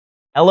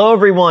Hello,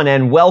 everyone,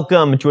 and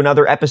welcome to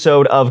another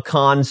episode of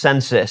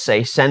Consensus,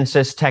 a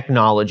Census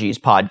Technologies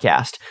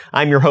podcast.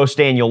 I'm your host,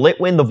 Daniel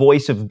Litwin, the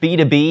voice of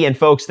B2B, and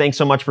folks, thanks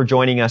so much for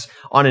joining us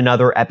on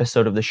another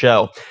episode of the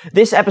show.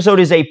 This episode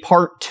is a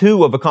part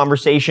 2 of a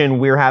conversation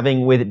we're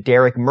having with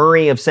Derek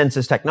Murray of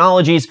Census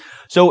Technologies,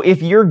 so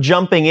if you're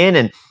jumping in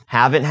and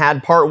haven't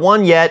had part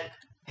 1 yet,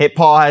 hit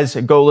pause,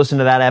 go listen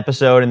to that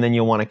episode, and then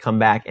you'll want to come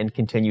back and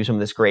continue some of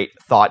this great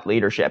thought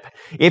leadership.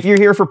 If you're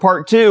here for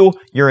part 2,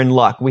 you're in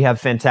luck. We have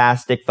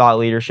fantastic thought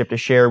leadership to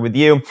share with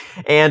you.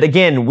 And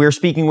again, we're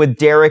speaking with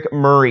Derek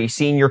Murray,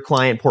 Senior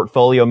Client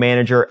Portfolio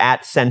Manager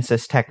at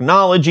Census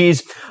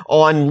Technologies,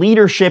 on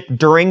leadership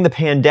during the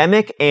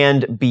pandemic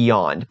and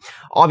beyond.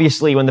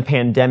 Obviously, when the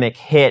pandemic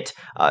hit,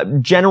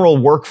 general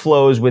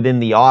workflows within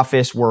the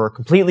office were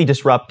completely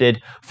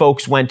disrupted.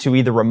 Folks went to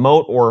either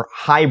remote or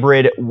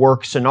hybrid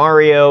work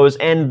scenarios,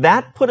 and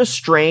that put a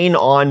strain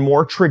on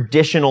more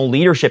traditional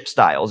leadership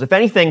styles. If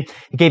anything,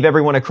 it gave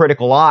everyone a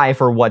critical eye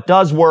for what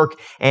does work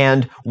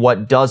and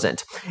what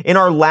doesn't. In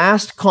our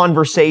last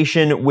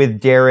conversation with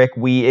Derek,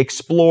 we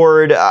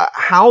explored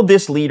how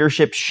this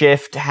leadership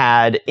shift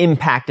had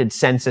impacted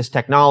Census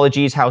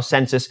Technologies, how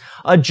Census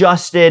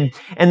adjusted,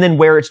 and then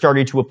where it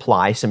started to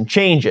apply some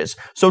changes.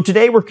 So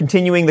today we're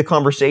continuing the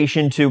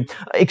conversation to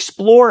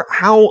explore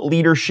how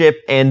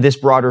leadership and this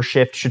broader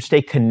shift should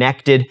stay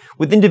connected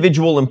with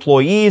individual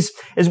employees,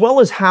 as well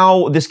as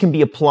how this can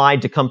be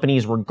applied to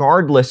companies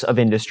regardless of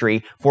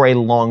industry for a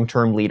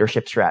long-term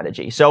leadership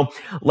strategy. So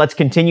let's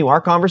continue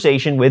our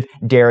conversation with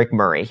Derek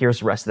Murray.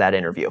 Here's the rest of that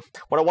interview.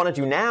 What I want to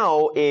do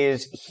now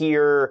is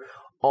hear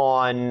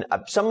on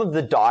some of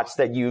the dots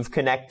that you've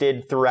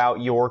connected throughout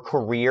your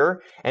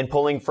career and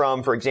pulling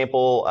from, for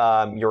example,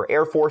 your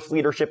Air Force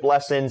leadership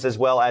lessons, as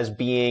well as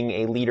being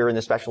a leader in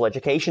the special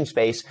education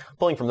space,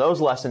 pulling from those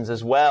lessons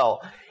as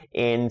well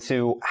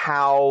into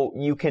how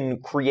you can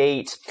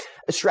create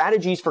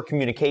strategies for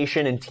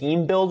communication and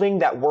team building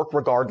that work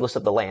regardless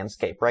of the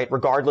landscape, right?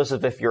 Regardless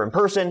of if you're in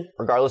person,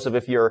 regardless of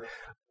if you're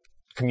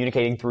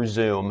communicating through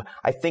Zoom.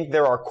 I think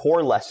there are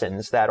core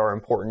lessons that are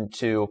important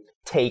to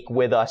take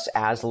with us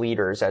as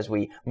leaders as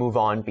we move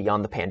on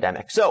beyond the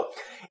pandemic. So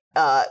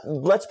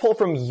let's pull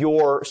from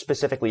your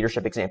specific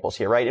leadership examples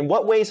here, right? In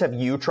what ways have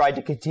you tried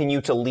to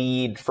continue to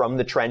lead from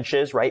the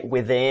trenches, right,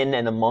 within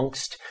and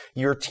amongst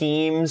your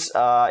teams,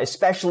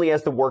 especially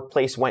as the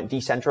workplace went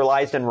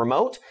decentralized and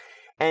remote?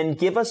 And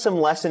give us some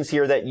lessons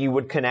here that you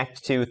would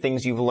connect to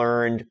things you've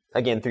learned,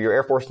 again, through your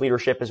Air Force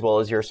leadership as well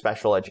as your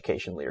special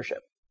education leadership.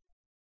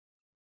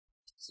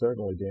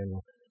 Certainly,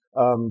 Daniel.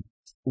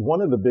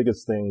 One of the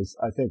biggest things,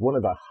 I think one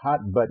of the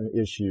hot button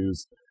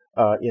issues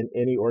in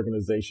any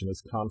organization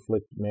is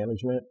conflict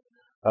management.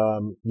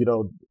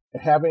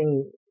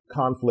 Having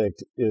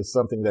conflict is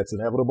something that's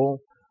inevitable.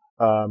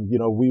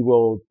 We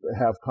will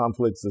have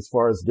conflicts as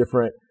far as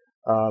different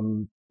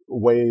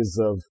ways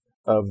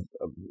of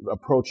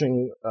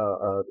approaching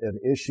an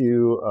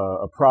issue,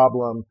 a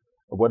problem,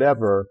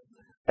 whatever.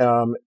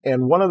 And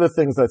one of the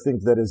things I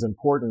think that is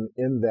important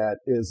in that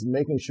is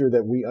making sure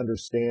that we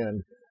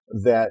understand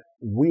that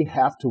we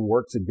have to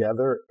work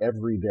together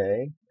every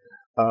day.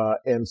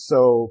 And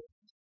so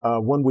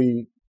when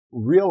we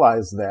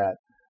realize that,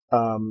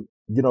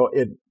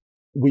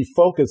 we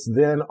focus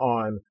then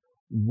on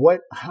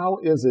how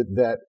is it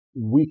that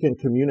we can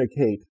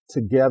communicate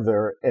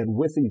together and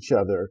with each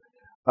other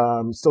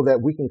so that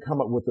we can come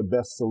up with the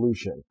best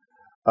solution,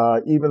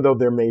 even though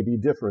there may be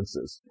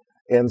differences.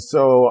 And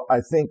so I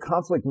think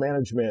conflict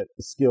management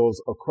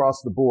skills across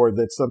the board,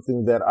 that's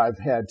something that I've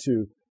had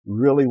to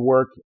really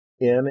work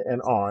in and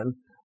on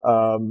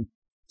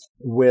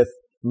with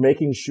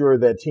making sure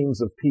that teams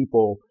of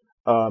people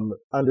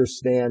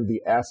understand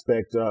the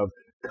aspect of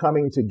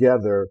coming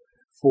together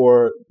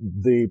for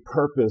the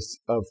purpose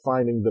of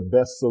finding the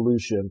best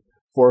solution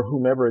for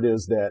whomever it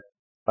is that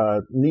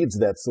needs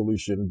that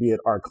solution, be it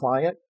our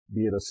client,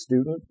 be it a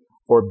student,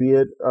 or be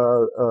it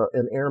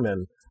an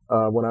airman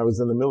when I was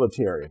in the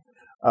military.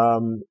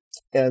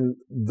 And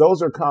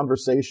those are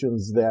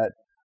conversations that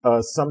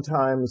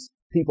sometimes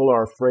people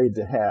are afraid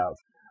to have,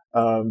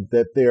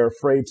 that they're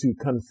afraid to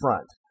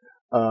confront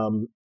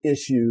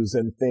issues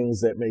and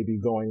things that may be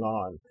going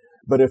on.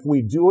 But if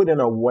we do it in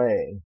a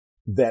way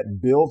that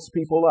builds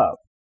people up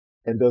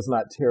and does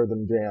not tear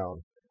them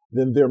down,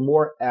 then they're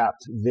more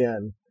apt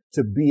then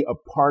to be a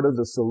part of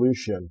the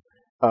solution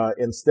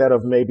instead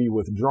of maybe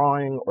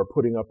withdrawing or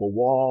putting up a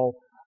wall.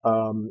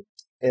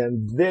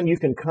 And then you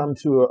can come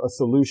to a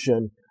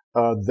solution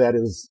that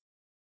is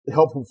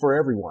helpful for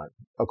everyone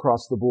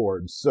across the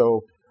board.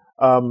 So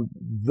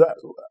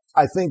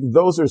I think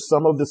those are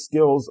some of the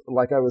skills.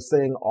 Like I was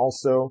saying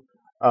also,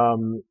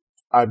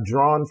 I've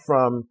drawn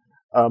from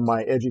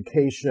my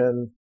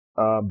education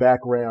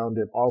background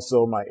and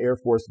also my Air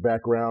Force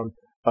background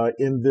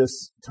in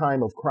this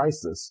time of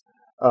crisis.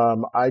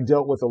 I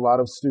dealt with a lot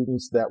of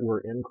students that were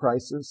in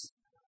crisis.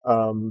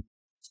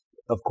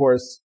 Of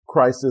course,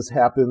 crisis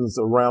happens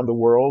around the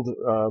world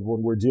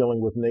when we're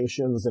dealing with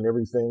nations and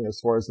everything as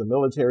far as the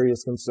military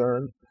is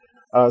concerned.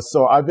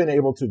 So I've been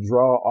able to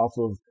draw off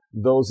of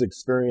those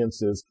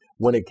experiences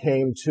when it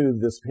came to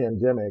this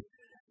pandemic,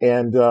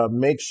 and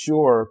make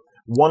sure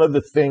one of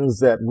the things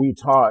that we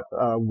taught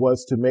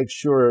was to make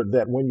sure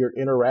that when you're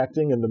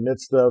interacting in the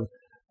midst of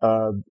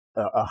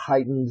a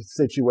heightened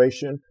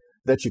situation,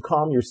 that you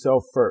calm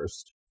yourself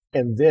first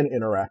and then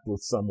interact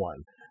with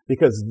someone.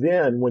 Because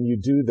then when you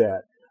do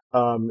that,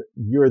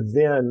 you're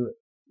then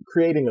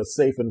creating a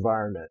safe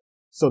environment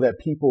so that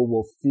people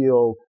will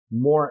feel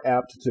more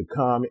apt to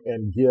come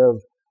and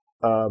give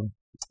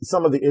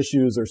some of the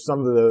issues or some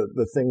of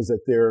the things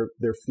that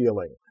they're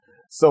feeling.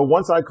 So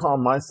once I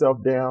calm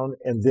myself down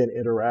and then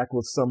interact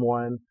with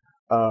someone,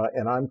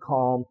 and I'm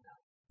calm,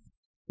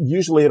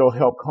 usually it'll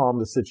help calm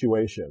the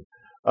situation.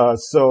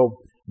 So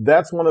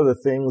that's one of the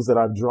things that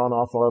I've drawn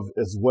off of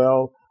as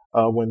well.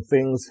 When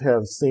things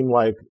have seemed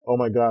like, oh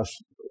my gosh,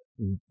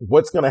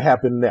 what's going to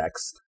happen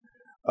next?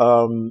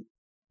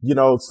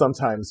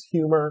 Sometimes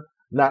humor,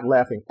 not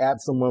laughing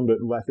at someone,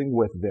 but laughing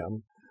with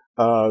them.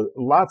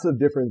 Lots of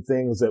different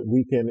things that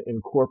we can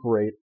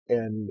incorporate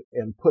and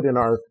put in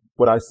our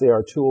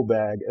tool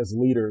bag as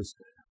leaders,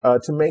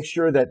 to make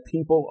sure that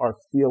people are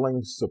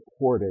feeling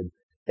supported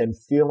and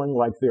feeling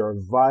like they're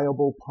a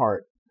viable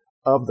part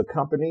of the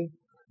company,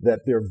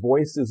 that their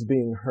voice is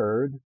being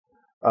heard,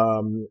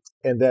 and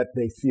that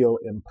they feel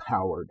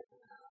empowered.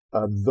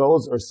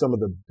 Those are some of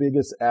the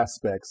biggest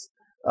aspects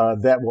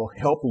that will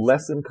help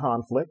lessen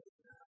conflict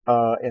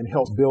and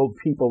help build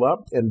people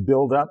up and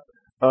build up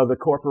the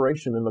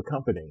corporation and the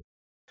company.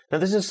 Now,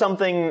 this is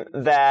something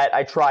that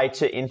I try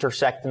to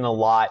intersect in a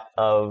lot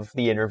of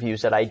the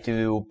interviews that I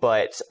do,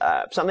 but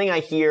something I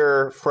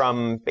hear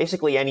from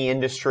basically any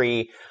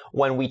industry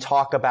when we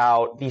talk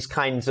about these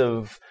kinds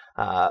of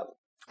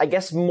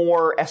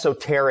more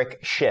esoteric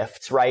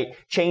shifts, right?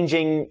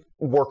 Changing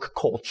work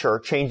culture,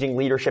 changing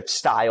leadership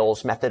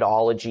styles,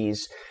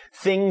 methodologies,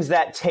 things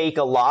that take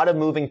a lot of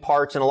moving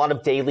parts and a lot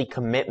of daily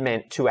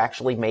commitment to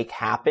actually make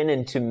happen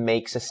and to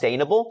make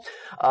sustainable.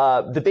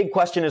 The big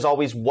question is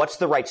always, what's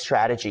the right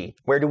strategy?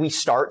 Where do we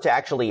start to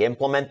actually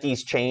implement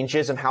these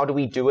changes, and how do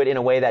we do it in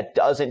a way that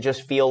doesn't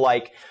just feel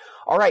like,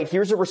 all right,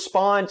 here's a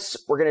response.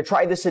 We're going to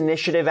try this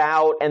initiative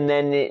out, and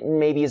then it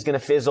maybe is going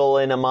to fizzle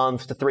in a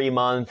month to 3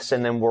 months,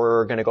 and then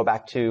we're going to go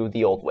back to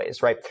the old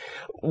ways, right?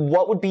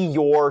 What would be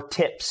your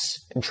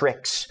tips and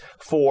tricks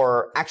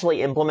for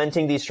actually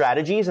implementing these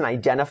strategies and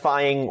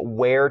identifying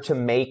where to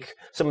make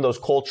some of those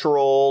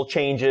cultural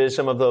changes,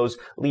 some of those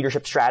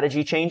leadership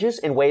strategy changes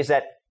in ways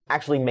that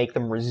actually make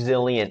them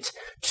resilient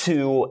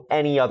to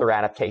any other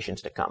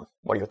adaptations to come?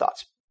 What are your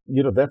thoughts?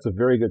 That's a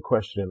very good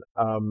question.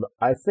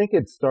 I think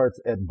it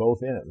starts at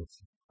both ends.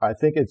 I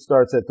think it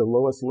starts at the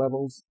lowest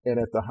levels and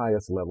at the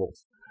highest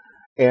levels.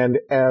 And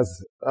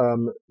as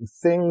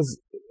things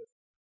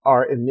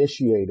are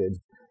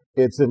initiated,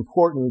 it's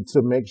important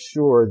to make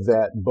sure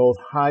that both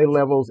high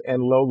levels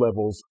and low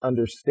levels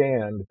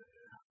understand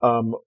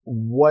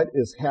what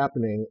is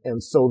happening,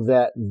 and so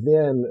that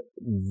then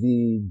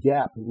the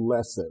gap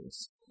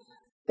lessens.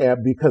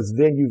 Because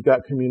then you've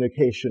got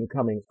communication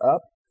coming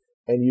up,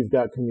 and you've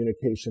got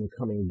communication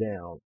coming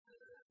down.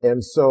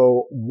 And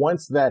so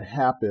once that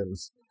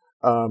happens,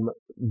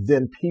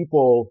 then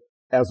people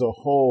as a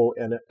whole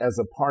and as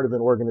a part of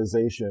an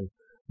organization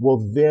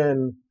will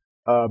then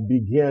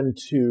begin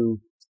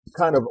to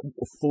kind of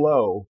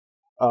flow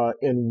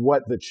in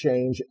what the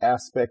change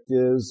aspect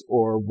is,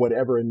 or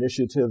whatever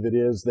initiative it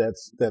is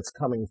that's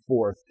coming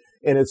forth.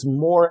 And it's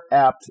more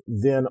apt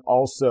then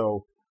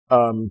also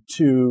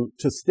to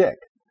stick.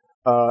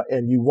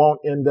 And you won't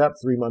end up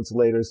 3 months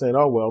later saying,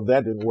 "Oh well,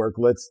 that didn't work.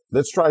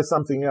 Let's try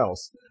something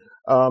else."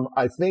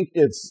 I think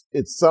it's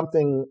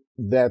something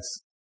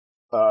that's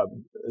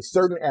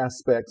certain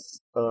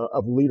aspects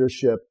of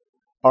leadership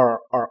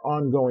are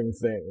ongoing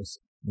things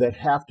that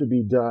have to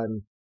be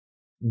done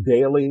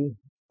daily,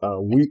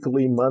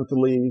 weekly,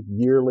 monthly,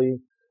 yearly,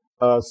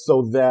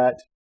 so that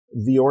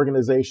the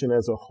organization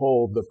as a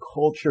whole, the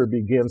culture,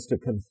 begins to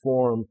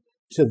conform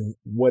to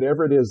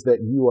whatever it is that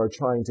you are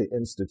trying to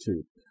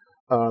institute.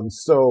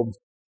 So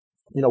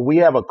we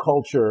have a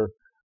culture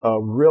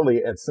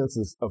really at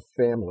Sensis of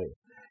family.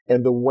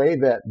 And the way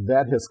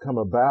that has come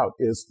about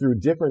is through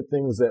different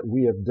things that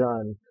we have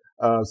done,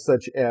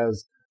 such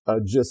as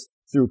just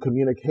through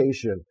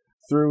communication,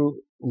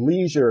 through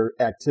leisure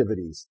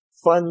activities,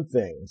 fun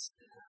things,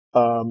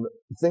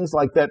 things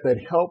like that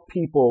help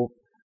people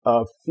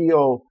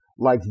feel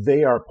like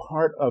they are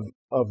part of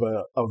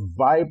a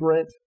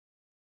vibrant,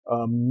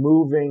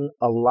 moving,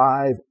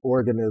 alive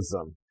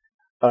organism.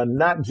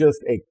 Not just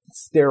a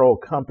sterile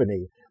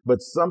company,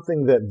 but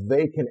something that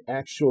they can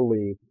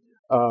actually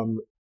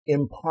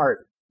impart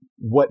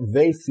what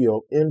they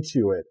feel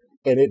into it,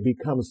 and it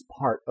becomes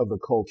part of the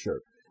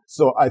culture.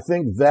 So I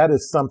think that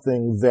is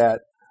something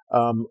that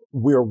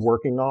we're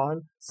working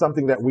on,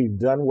 something that we've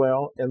done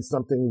well, and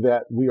something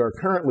that we are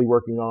currently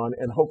working on,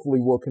 and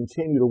hopefully will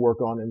continue to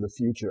work on in the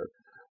future.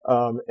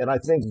 And I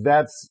think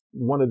that's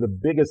one of the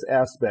biggest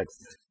aspects,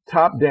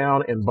 top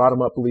down and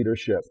bottom up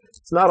leadership.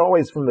 It's not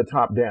always from the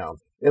top down.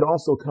 It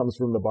also comes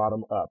from the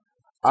bottom up.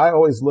 I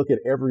always look at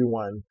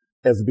everyone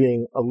as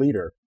being a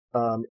leader.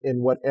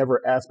 in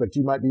whatever aspect.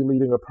 You might be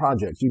leading a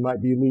project. You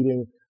might be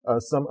leading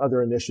some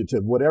other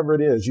initiative, whatever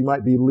it is. You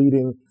might be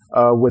leading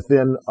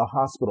within a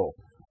hospital,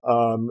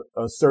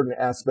 a certain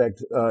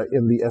aspect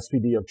in the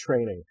SPD of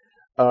training.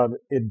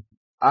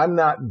 I'm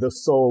not the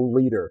sole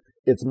leader.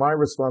 It's my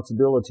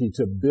responsibility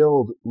to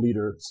build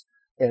leaders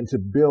and to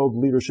build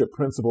leadership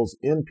principles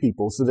in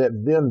people so that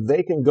then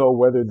they can go,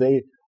 whether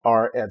they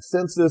are at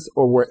Census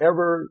or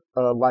wherever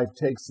life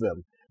takes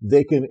them,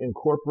 they can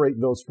incorporate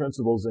those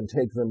principles and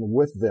take them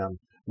with them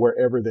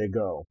wherever they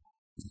go.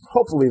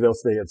 Hopefully they'll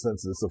stay at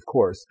Census, of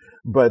course,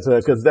 but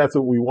because that's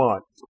what we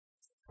want.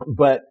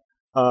 But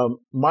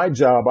my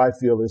job, I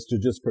feel, is to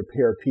just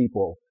prepare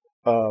people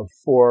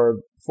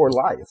for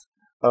life,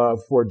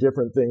 for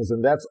different things,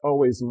 and that's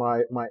always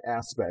my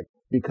aspect.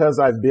 Because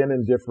I've been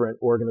in different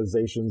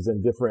organizations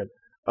and different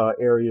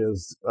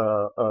areas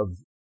of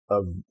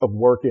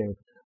working,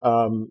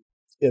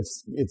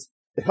 it's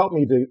helped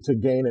me to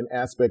gain an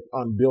aspect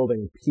on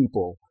building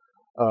people.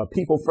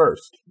 People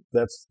first.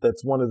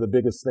 That's one of the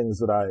biggest things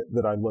that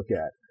I look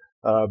at.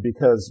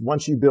 Because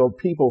once you build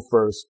people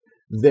first,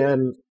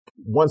 then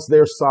once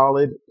they're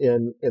solid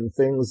in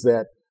things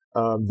that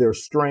their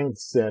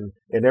strengths and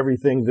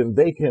everything, then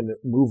they can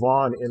move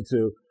on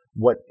into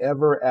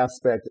whatever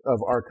aspect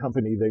of our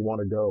company they want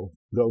to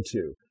go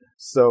to.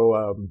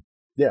 So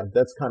yeah,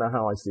 that's kind of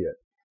how I see it.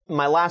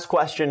 My last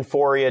question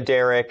for you,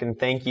 Derek, and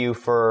thank you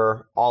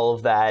for all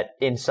of that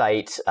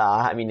insight.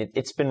 I mean,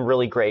 it's been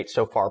really great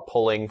so far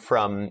pulling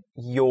from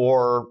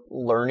your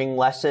learning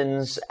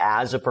lessons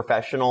as a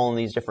professional in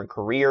these different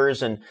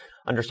careers and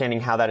understanding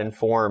how that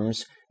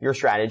informs your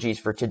strategies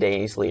for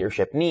today's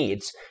leadership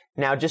needs.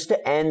 Now, just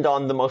to end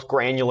on the most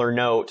granular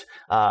note,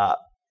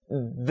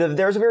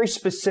 there's a very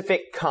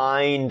specific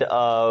kind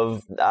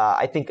of,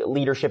 I think,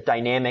 leadership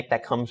dynamic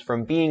that comes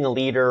from being a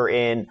leader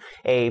in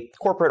a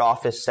corporate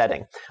office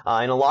setting.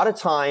 And a lot of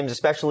times,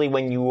 especially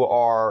when you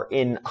are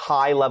in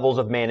high levels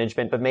of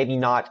management, but maybe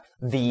not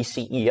the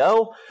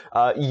CEO,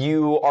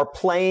 you are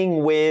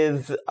playing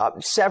with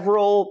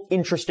several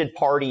interested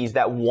parties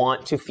that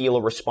want to feel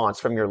a response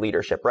from your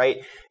leadership, right?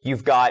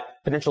 You've got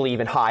potentially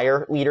even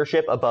higher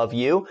leadership above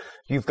you.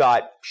 You've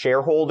got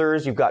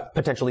shareholders. You've got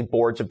potentially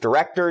boards of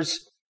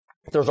directors.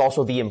 There's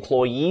also the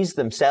employees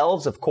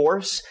themselves, of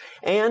course,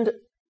 and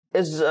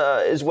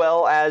as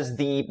well as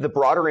the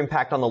broader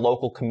impact on the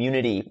local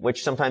community,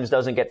 which sometimes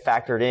doesn't get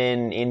factored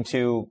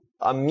into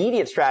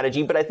immediate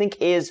strategy, but I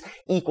think is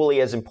equally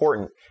as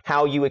important.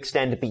 How you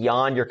extend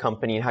beyond your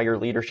company and how your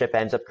leadership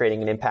ends up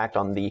creating an impact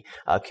on the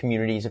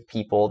communities of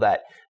people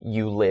that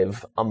you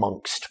live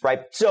amongst,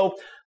 right? So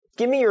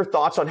give me your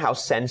thoughts on how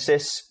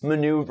Census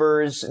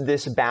maneuvers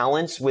this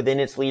balance within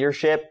its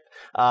leadership.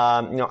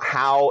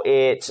 How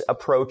it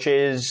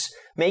approaches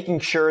making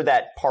sure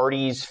that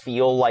parties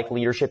feel like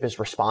leadership is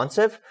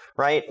responsive,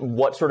 right?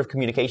 What sort of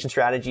communication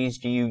strategies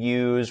do you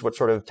use? What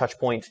sort of touch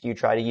points do you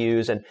try to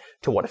use, and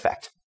to what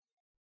effect?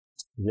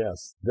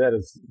 Yes, that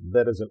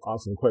is an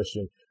awesome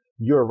question.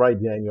 You're right,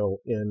 Daniel,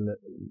 in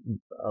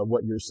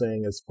what you're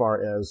saying as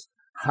far as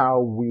how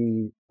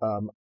we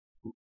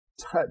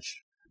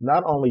touch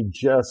not only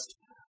just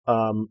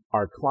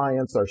our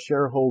clients, our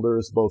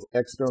shareholders, both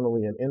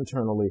externally and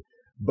internally,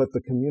 but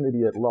the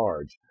community at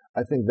large.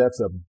 I think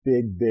that's a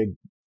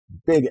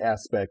big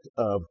aspect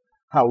of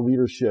how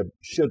leadership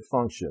should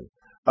function.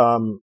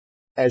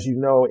 As you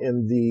know,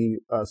 in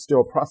the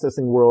sterile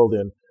processing world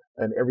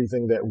and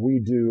everything that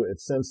we do at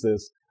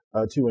Census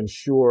to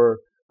ensure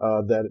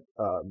that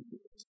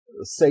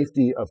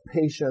safety of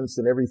patients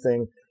and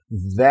everything,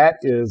 that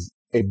is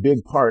a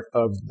big part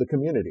of the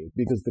community,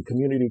 because the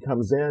community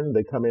comes in,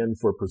 they come in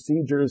for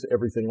procedures,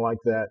 everything like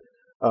that.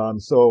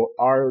 So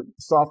our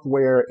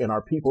software and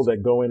our people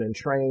that go in and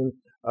train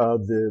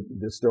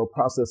the sterile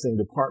processing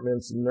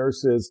departments,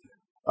 nurses,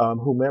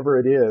 whomever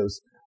it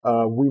is,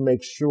 we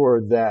make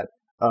sure that,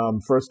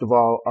 first of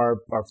all, our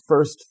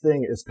first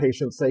thing is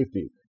patient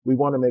safety. We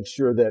want to make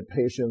sure that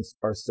patients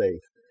are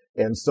safe.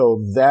 And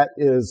so that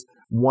is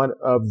one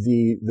of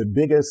the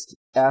biggest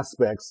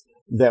aspects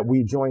that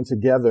we join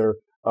together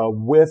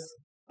with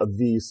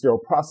the sterile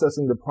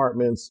processing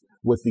departments,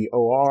 with the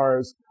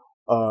ORs,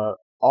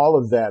 all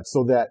of that,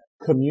 so that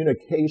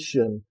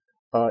communication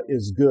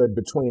is good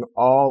between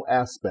all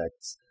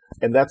aspects.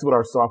 And that's what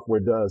our software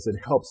does. It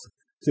helps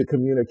to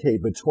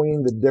communicate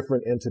between the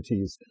different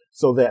entities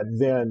so that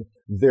then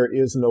there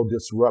is no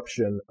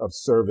disruption of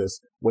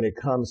service when it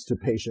comes to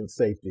patient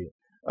safety,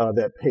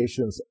 that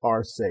patients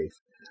are safe.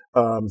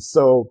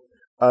 So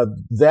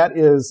that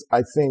is,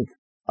 I think,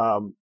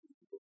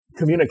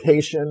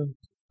 communication,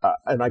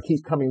 and I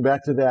keep coming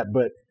back to that,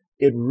 but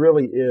it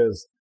really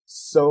is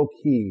so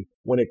key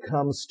when it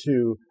comes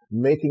to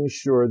making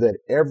sure that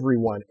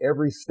everyone,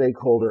 every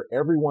stakeholder,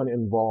 everyone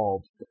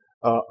involved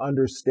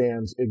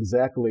understands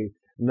exactly,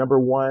 number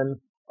one,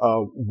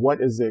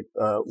 what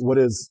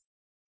is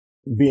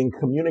being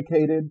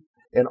communicated,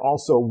 and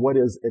also what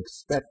is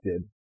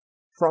expected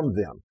from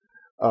them,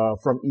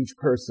 from each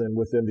person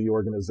within the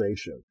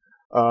organization.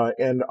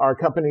 And our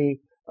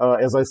company,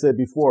 as I said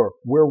before,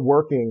 we're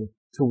working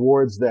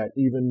towards that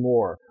even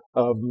more.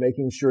 of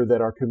making sure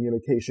that our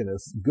communication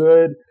is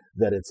good,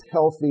 that it's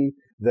healthy,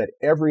 that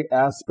every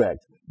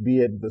aspect, be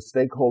it the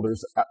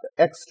stakeholders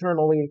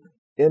externally,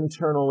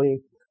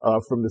 internally,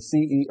 from the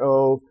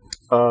CEO,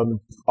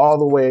 all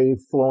the way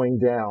flowing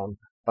down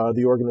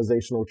the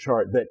organizational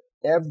chart, that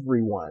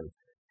everyone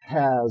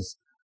has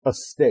a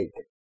stake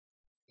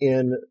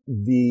in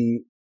the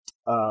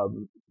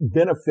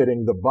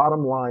benefiting the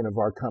bottom line of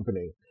our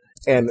company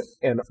and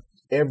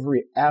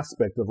every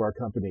aspect of our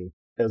company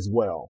as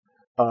well.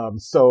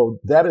 So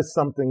that is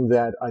something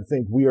that I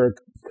think we are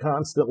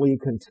constantly,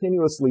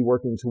 continuously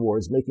working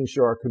towards, making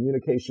sure our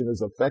communication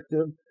is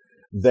effective,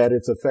 that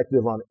it's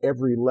effective on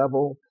every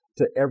level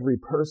to every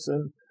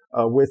person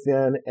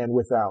within and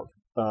without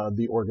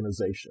the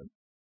organization.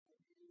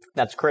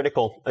 That's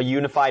critical. A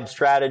unified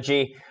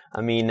strategy.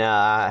 I mean,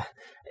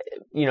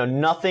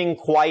 nothing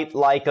quite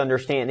like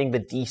understanding the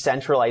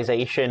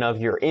decentralization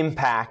of your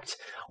impact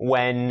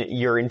when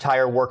your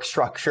entire work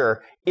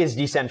structure is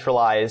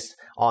decentralized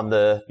on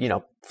the,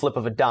 flip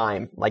of a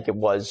dime like it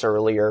was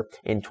earlier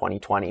in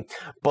 2020.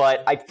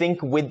 But I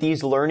think with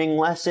these learning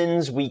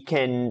lessons, we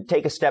can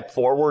take a step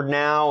forward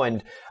now.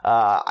 And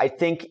I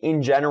think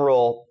in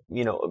general,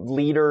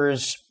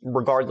 leaders,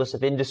 regardless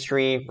of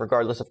industry,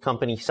 regardless of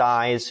company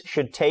size,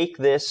 should take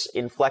this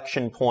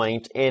inflection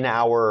point in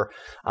our,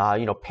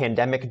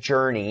 pandemic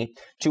journey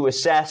to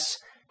assess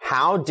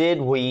how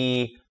did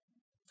we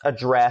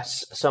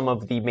address some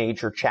of the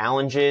major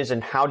challenges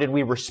and how did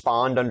we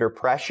respond under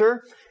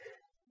pressure?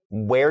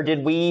 Where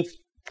did we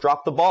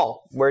drop the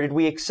ball? Where did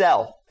we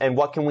excel? And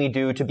what can we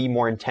do to be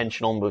more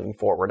intentional moving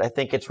forward? I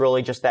think it's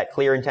really just that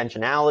clear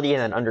intentionality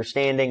and an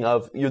understanding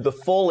of the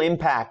full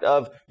impact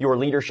of your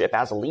leadership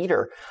as a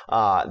leader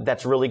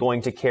that's really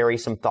going to carry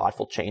some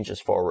thoughtful changes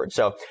forward.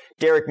 So,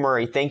 Derek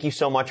Murray, thank you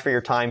so much for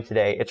your time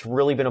today. It's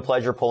really been a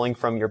pleasure pulling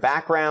from your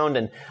background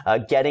and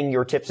getting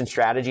your tips and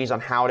strategies on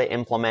how to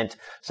implement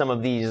some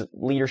of these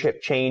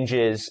leadership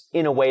changes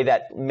in a way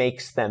that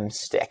makes them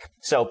stick.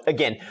 So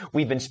again,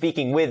 we've been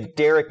speaking with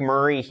Derek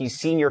Murray. He's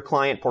Senior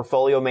Client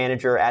Portfolio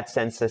Manager at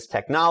Sensis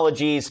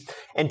Technologies.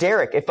 And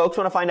Derek, if folks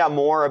want to find out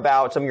more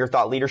about some of your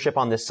thought leadership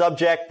on this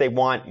subject, they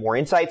want more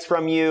insights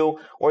from you,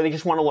 or they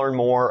just want to learn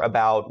more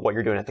about what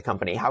you're doing at the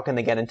company, how can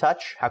they get in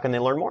touch? How can they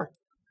learn more?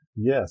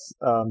 Yes,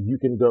 you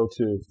can go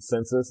to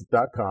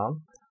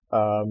sensis.com.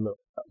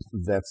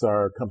 That's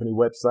our company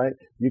website.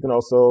 You can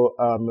also,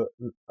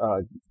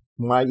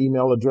 my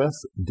email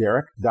address,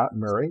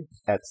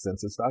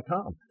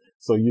 derek.murray@sensis.com.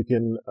 So you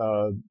can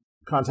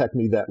contact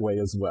me that way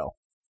as well.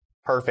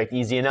 Perfect.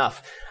 Easy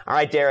enough. All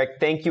right, Derek,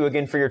 thank you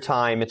again for your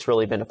time. It's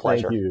really been a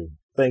pleasure. Thank you.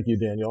 Thank you,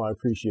 Daniel. I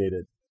appreciate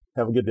it.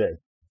 Have a good day.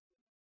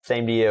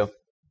 Same to you.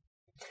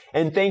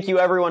 And thank you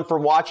everyone for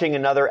watching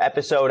another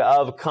episode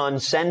of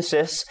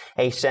Consensus,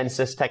 a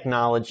Sensis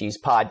Technologies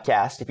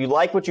podcast. If you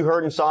like what you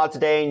heard and saw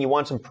today and you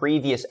want some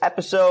previous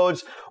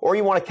episodes, or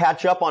you want to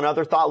catch up on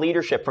other thought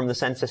leadership from the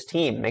Sensis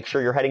team, make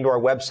sure you're heading to our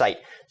website,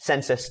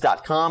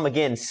 sensis.com.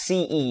 Again,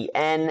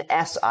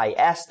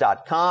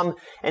 CENSIS.com,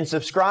 and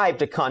subscribe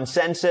to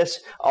Consensus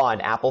on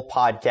Apple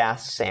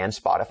Podcasts and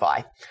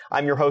Spotify.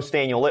 I'm your host,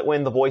 Daniel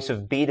Litwin, the voice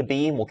of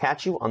B2B, and we'll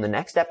catch you on the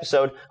next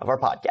episode of our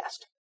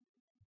podcast.